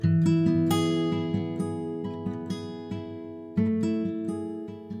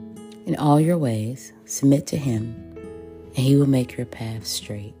In all your ways, submit to him, and he will make your path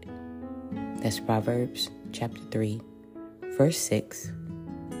straight. That's Proverbs chapter 3, verse 6,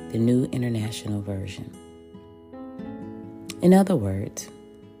 the New International Version. In other words,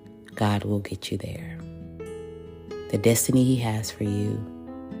 God will get you there. The destiny he has for you,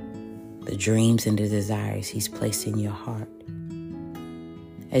 the dreams and the desires he's placed in your heart.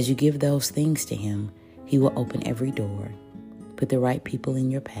 As you give those things to him, he will open every door, put the right people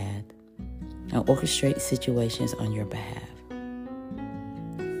in your path, and orchestrate situations on your behalf.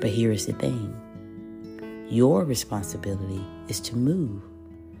 But here is the thing. Your responsibility is to move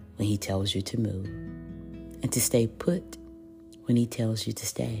when he tells you to move, and to stay put when he tells you to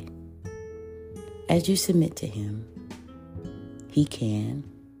stay. As you submit to him, he can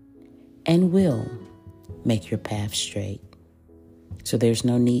and will make your path straight. So there's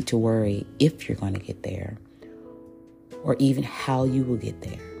no need to worry if you're going to get there or even how you will get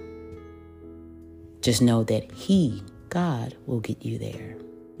there. Just know that he, God, will get you there.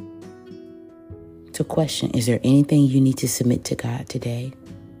 So question, is there anything you need to submit to God today?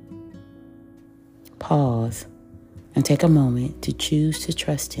 Pause and take a moment to choose to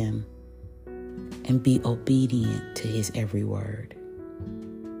trust him and be obedient to his every word.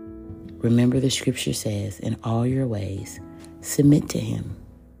 Remember, the scripture says, in all your ways, submit to him,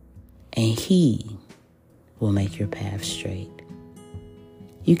 and he will make your path straight.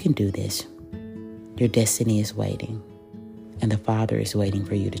 You can do this. Your destiny is waiting, and the Father is waiting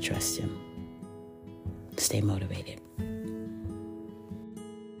for you to trust him. Stay motivated.